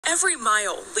Every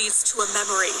mile leads to a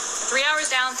memory. 3 hours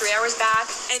down, 3 hours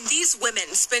back. And these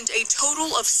women spend a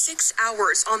total of 6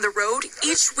 hours on the road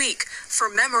each week for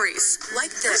memories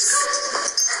like this.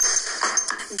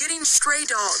 Getting stray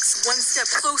dogs one step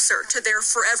closer to their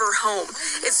forever home.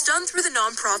 It's done through the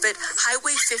nonprofit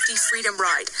Highway 50 Freedom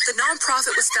Ride. The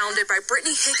nonprofit was founded by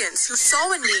Brittany Higgins, who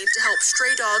saw a need to help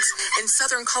stray dogs in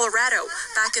southern Colorado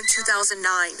back in 2009.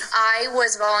 I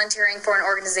was volunteering for an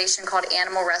organization called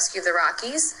Animal Rescue of the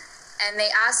Rockies, and they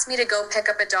asked me to go pick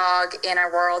up a dog in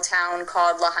a rural town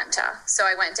called La Junta. So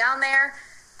I went down there,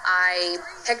 I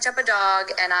picked up a dog,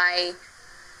 and I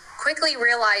quickly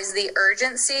realized the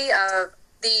urgency of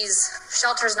these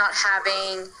shelters not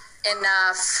having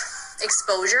enough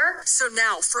exposure. So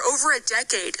now, for over a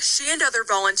decade, she and other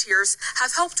volunteers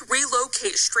have helped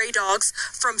relocate stray dogs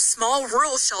from small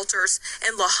rural shelters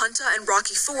in La Junta and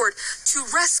Rocky Ford to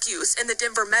rescues in the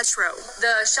Denver metro.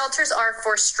 The shelters are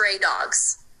for stray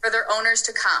dogs, for their owners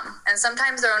to come, and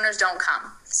sometimes their owners don't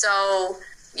come. So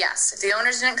yes, if the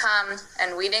owners didn't come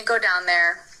and we didn't go down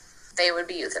there, they would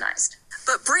be euthanized.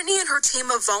 But Brittany and her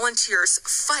team of volunteers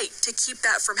fight to keep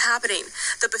that from happening.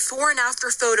 The before and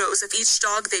after photos of each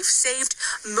dog they've saved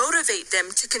motivate them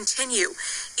to continue,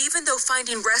 even though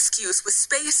finding rescues with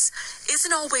space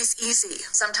isn't always easy.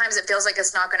 Sometimes it feels like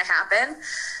it's not going to happen.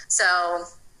 So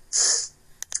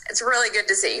it's really good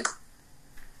to see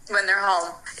when they're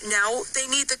home. Now they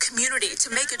need the community to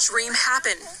make a dream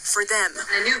happen for them.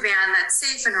 A new van that's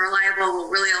safe and reliable will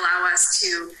really allow us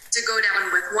to go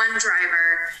down with one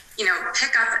driver,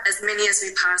 pick up as many as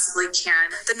we possibly can.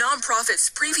 The nonprofit's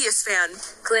previous van,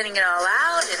 Cleaning it all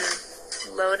out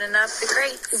and loading up the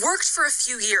crates, worked for a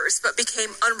few years but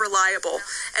became unreliable.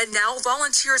 And now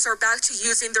volunteers are back to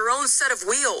using their own set of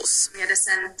wheels. We had to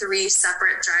send 3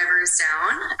 separate drivers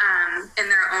down in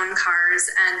their own cars,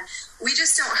 and we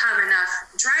just don't have enough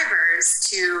drivers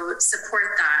to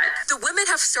support that. The women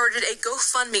have started a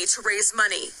GoFundMe to raise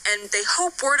money, and they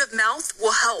hope word of mouth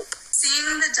will help.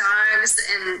 Seeing the dogs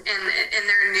in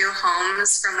their new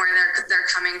homes from where they're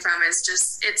coming from is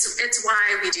just, it's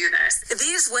why we do this.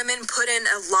 These women put in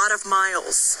a lot of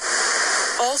miles,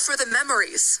 all for the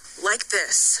memories like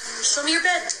this. Show me your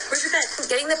bed. Where's your bed?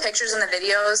 Getting the pictures and the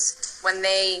videos when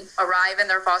they arrive in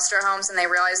their foster homes and they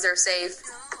realize they're safe,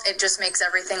 it just makes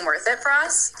everything worth it for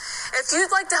us. If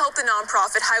you'd like to help the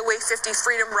nonprofit Highway 50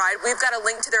 Freedom Ride, we've got a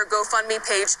link to their GoFundMe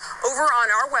page over on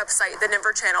our website,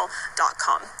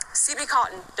 thedenverchannel.com. CB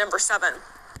Cotton, Denver 7.